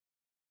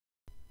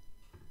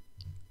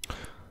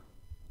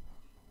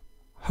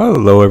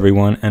Hello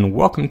everyone, and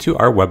welcome to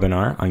our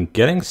webinar on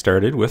getting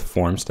started with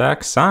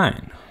Formstack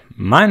Sign.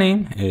 My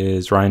name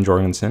is Ryan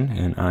Jorgensen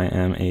and I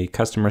am a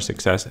Customer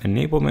Success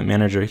Enablement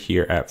Manager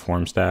here at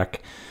Formstack.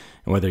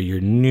 And whether you're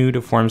new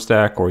to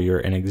Formstack or you're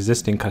an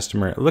existing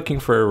customer looking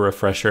for a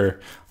refresher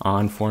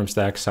on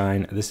Formstack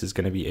Sign, this is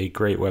going to be a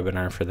great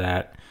webinar for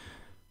that.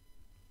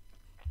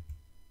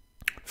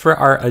 For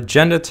our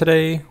agenda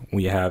today,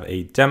 we have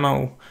a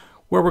demo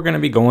where we're going to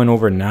be going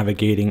over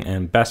navigating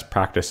and best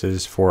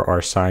practices for our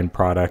Sign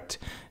product,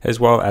 as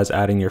well as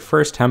adding your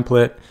first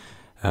template,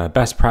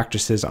 best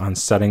practices on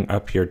setting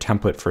up your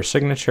template for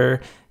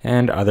signature,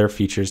 and other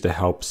features to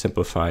help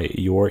simplify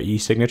your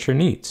eSignature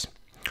needs.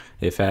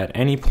 If at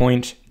any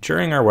point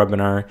during our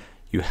webinar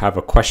you have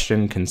a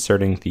question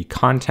concerning the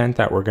content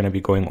that we're going to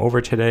be going over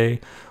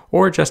today,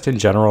 or just in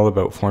general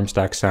about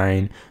Formstack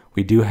Sign,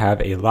 we do have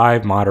a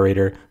live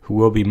moderator who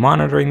will be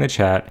monitoring the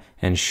chat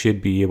and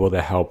should be able to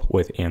help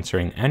with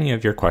answering any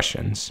of your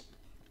questions.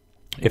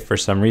 If for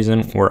some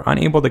reason we're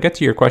unable to get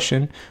to your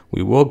question,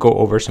 we will go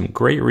over some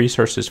great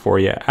resources for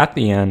you at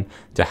the end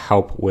to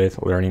help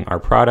with learning our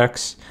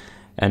products.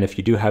 And if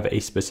you do have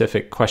a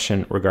specific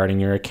question regarding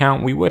your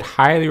account, we would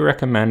highly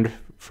recommend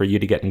for you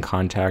to get in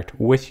contact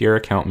with your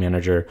account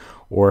manager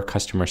or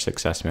customer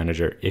success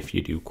manager if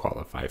you do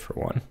qualify for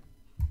one.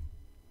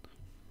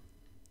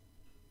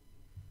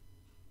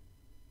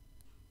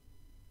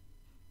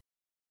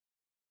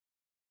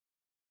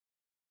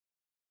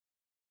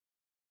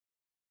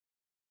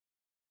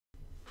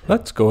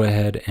 Let's go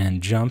ahead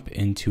and jump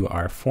into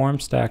our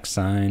Formstack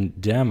Sign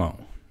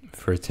demo.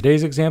 For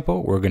today's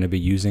example, we're going to be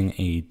using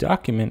a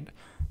document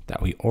that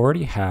we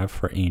already have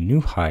for a new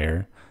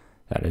hire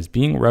that is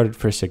being routed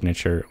for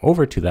signature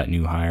over to that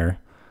new hire,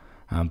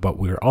 but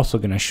we're also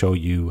going to show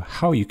you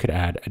how you could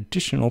add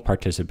additional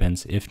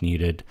participants if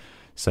needed,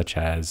 such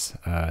as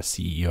a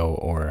CEO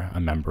or a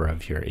member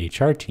of your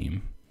HR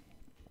team.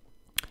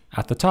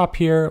 At the top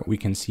here, we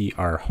can see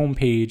our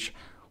homepage,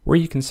 where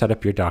you can set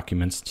up your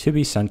documents to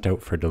be sent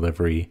out for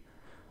delivery,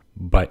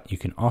 but you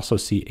can also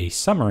see a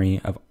summary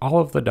of all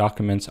of the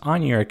documents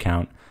on your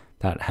account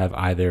that have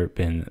either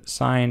been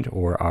signed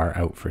or are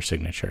out for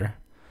signature.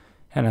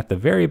 And at the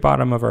very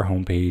bottom of our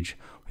homepage,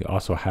 we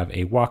also have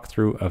a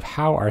walkthrough of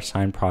how our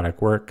Sign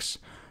product works,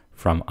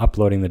 from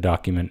uploading the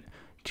document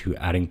to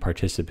adding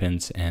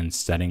participants and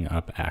setting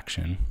up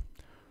action.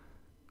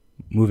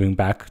 Moving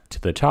back to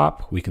the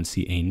top, we can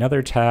see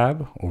another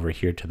tab over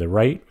here to the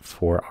right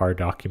for our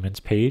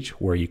documents page,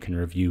 where you can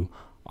review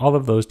all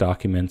of those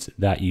documents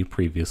that you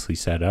previously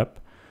set up,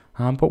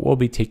 but we'll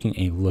be taking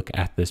a look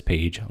at this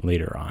page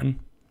later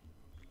on.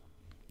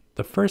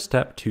 The first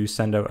step to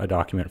send out a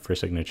document for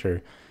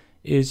signature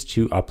is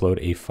to upload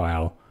a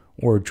file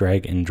or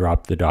drag and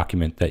drop the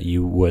document that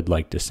you would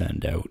like to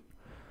send out.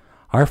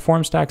 Our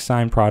Formstack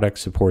Sign product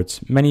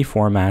supports many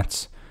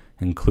formats,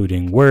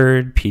 including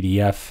Word,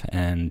 PDF,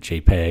 and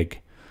JPEG.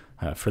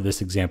 For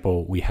this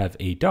example, we have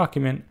a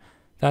document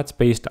that's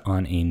based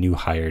on a new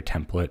hire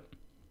template.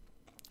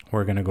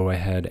 We're going to go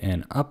ahead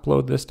and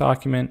upload this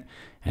document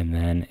and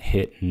then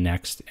hit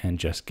next and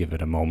just give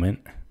it a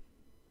moment.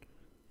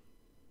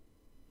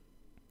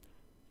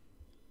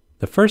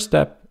 The first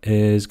step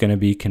is going to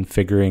be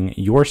configuring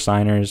your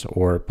signers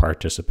or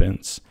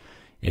participants.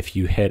 If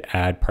you hit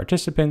add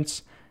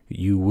participants,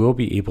 you will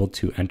be able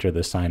to enter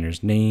the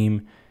signer's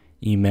name,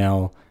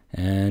 email,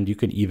 and you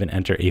could even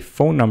enter a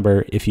phone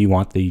number if you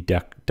want the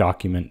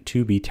document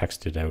to be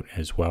texted out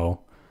as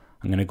well.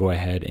 I'm going to go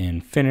ahead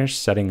and finish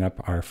setting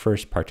up our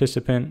first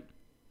participant.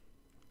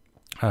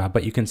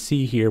 But you can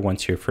see here,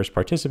 once your first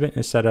participant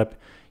is set up,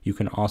 you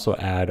can also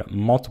add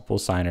multiple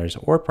signers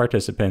or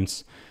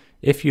participants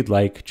if you'd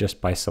like,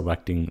 just by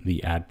selecting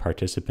the Add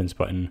Participants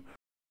button.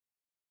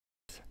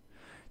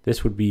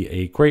 This would be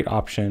a great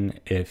option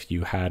if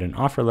you had an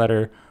offer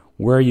letter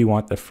where you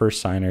want the first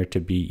signer to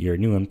be your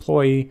new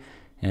employee,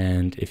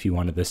 and if you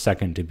wanted the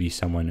second to be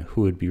someone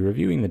who would be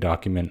reviewing the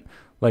document,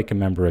 like a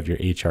member of your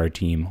HR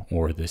team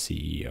or the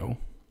CEO.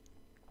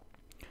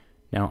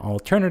 Now,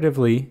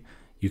 alternatively,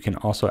 you can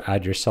also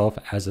add yourself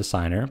as a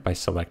signer by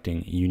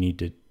selecting You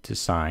Need to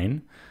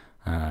Sign,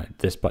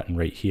 this button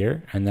right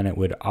here, and then it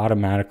would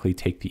automatically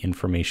take the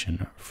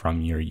information from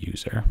your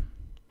user.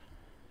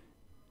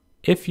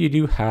 If you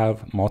do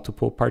have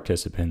multiple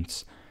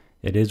participants,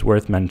 it is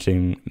worth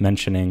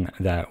mentioning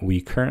that we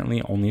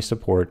currently only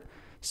support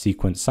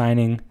sequence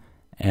signing,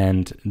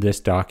 and this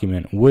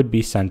document would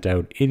be sent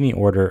out in the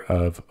order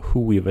of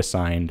who we've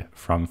assigned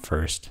from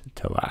first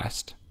to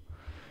last.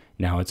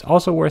 Now, it's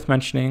also worth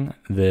mentioning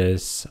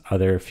this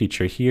other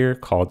feature here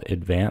called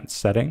Advanced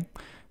Setting.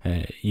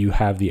 You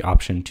have the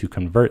option to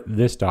convert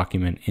this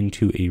document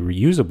into a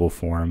reusable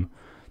form.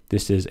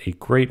 This is a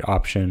great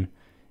option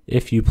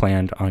if you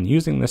planned on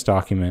using this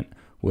document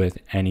with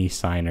any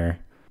signer.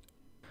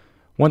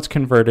 Once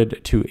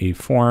converted to a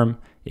form,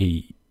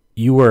 a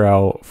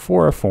URL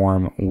for a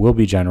form will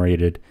be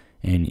generated,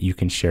 and you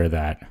can share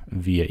that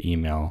via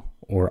email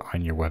or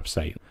on your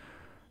website.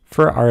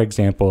 For our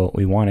example,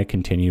 we want to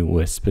continue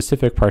with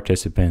specific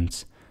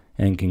participants,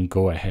 and can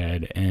go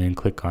ahead and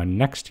click on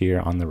Next here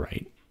on the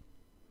right.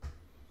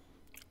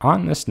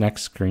 On this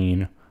next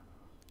screen,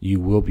 you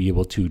will be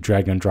able to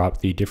drag and drop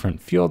the different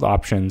field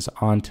options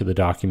onto the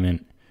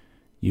document.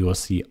 You will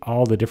see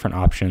all the different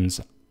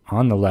options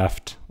on the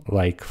left,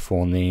 like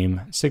full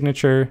name,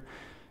 signature,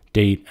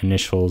 date,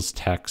 initials,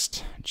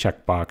 text,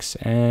 checkbox,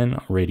 and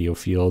radio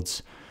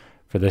fields.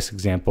 For this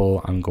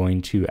example, I'm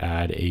going to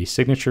add a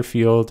signature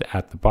field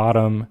at the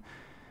bottom,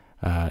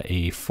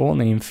 a full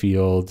name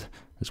field,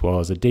 as well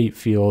as a date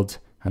field,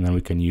 and then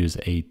we can use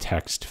a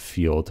text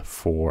field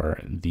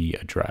for the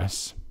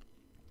address.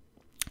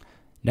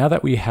 Now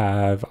that we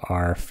have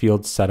our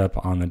fields set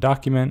up on the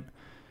document,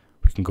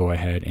 we can go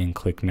ahead and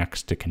click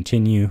Next to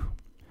continue.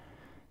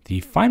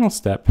 The final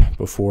step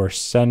before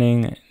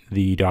sending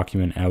the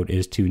document out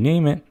is to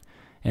name it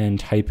and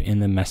type in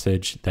the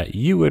message that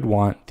you would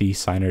want the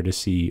signer to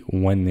see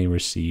when they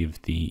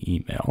receive the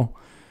email.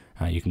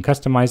 You can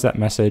customize that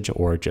message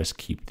or just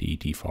keep the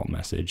default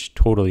message,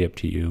 totally up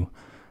to you.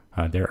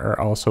 There are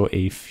also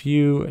a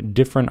few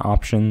different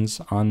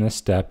options on this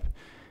step,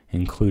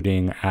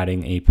 including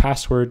adding a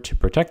password to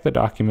protect the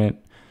document,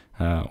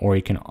 or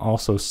you can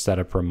also set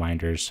up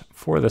reminders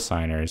for the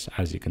signers,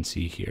 as you can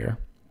see here.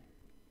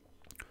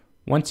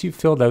 Once you've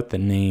filled out the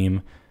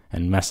name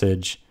and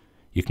message,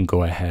 you can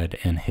go ahead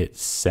and hit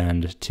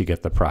send to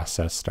get the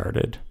process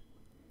started.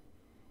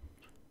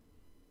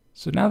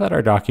 So now that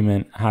our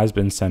document has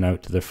been sent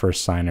out to the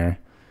first signer,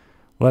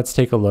 let's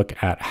take a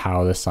look at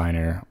how the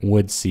signer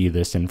would see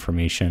this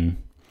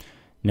information.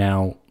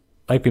 Now,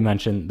 like we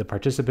mentioned, the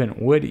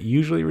participant would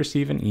usually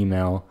receive an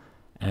email,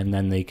 and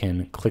then they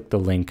can click the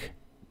link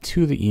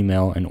to the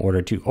email in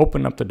order to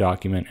open up the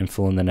document and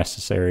fill in the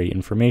necessary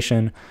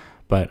information.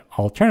 But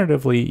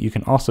alternatively, you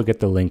can also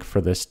get the link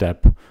for this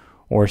step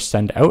or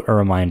send out a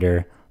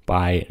reminder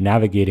by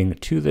navigating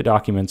to the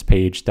documents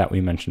page that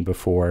we mentioned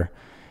before,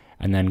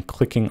 and then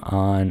clicking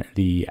on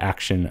the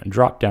action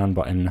drop-down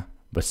button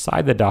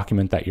beside the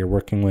document that you're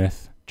working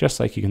with, just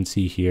like you can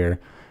see here.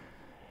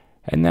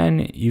 And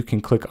then you can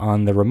click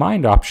on the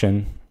remind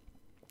option,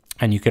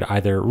 and you could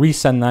either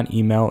resend that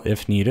email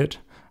if needed,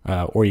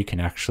 or you can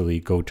actually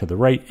go to the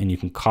right and you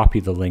can copy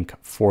the link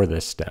for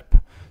this step.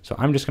 So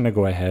I'm just going to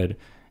go ahead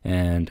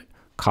and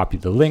copy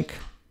the link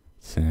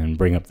and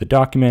bring up the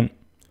document,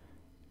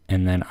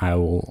 and then I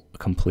will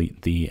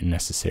complete the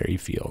necessary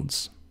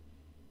fields.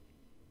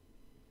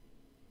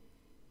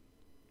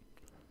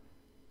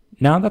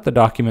 Now that the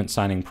document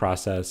signing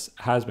process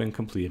has been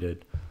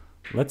completed,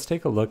 let's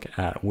take a look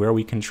at where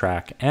we can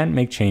track and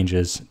make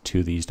changes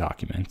to these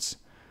documents.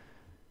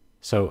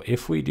 So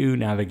if we do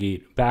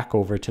navigate back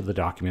over to the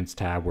Documents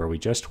tab where we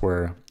just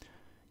were,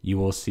 you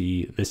will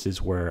see this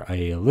is where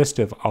a list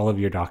of all of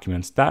your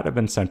documents that have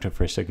been sent up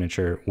for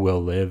signature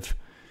will live.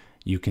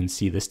 You can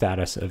see the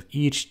status of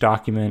each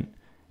document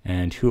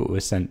and who it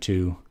was sent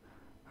to.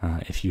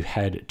 If you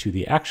head to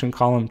the action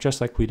column,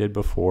 just like we did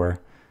before,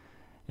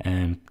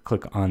 and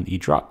click on the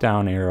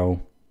drop-down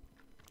arrow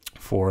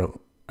for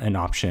an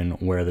option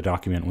where the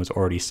document was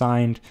already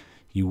signed,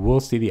 you will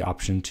see the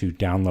option to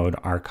download,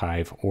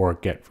 archive, or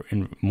get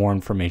more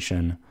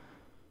information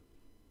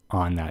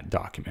on that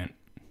document.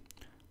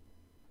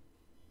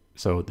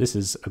 So this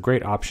is a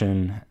great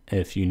option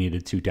if you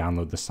needed to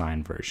download the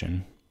signed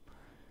version.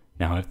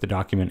 Now, if the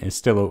document is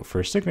still out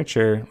for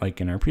signature,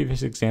 like in our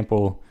previous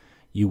example,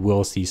 you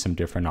will see some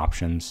different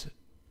options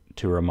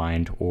to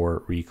remind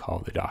or recall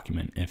the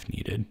document if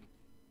needed.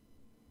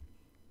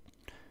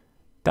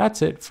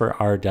 That's it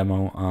for our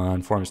demo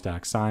on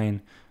Formstack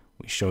Sign.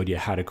 We showed you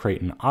how to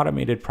create an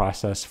automated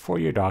process for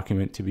your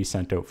document to be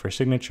sent out for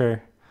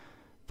signature.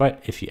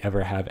 But if you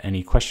ever have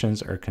any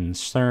questions or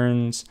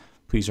concerns,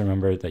 please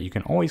remember that you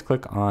can always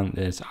click on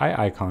this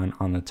eye icon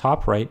on the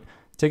top right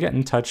to get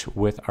in touch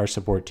with our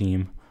support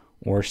team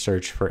or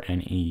search for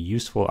any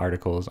useful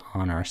articles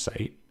on our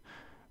site.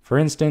 For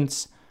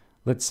instance,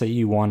 let's say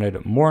you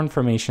wanted more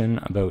information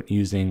about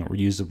using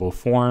reusable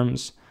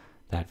forms,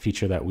 that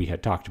feature that we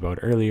had talked about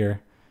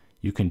earlier.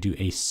 You can do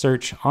a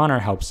search on our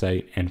help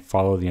site and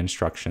follow the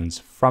instructions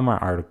from our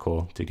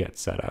article to get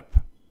set up.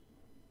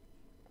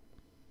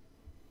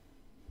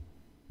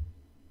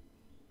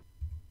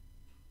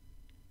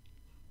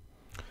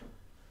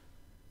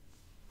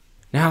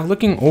 Now,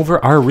 looking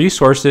over our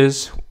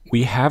resources,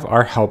 we have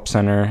our help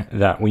center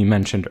that we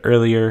mentioned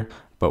earlier,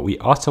 but we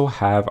also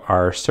have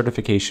our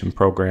certification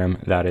program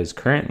that is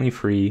currently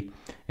free.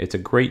 It's a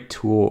great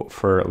tool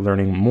for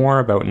learning more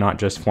about not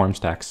just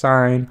Formstack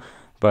Sign,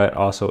 but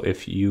also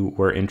if you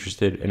were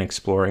interested in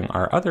exploring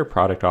our other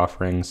product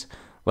offerings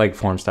like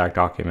Formstack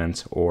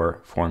Documents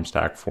or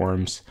Formstack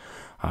Forms.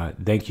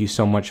 Thank you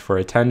so much for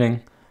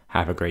attending.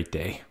 Have a great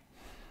day.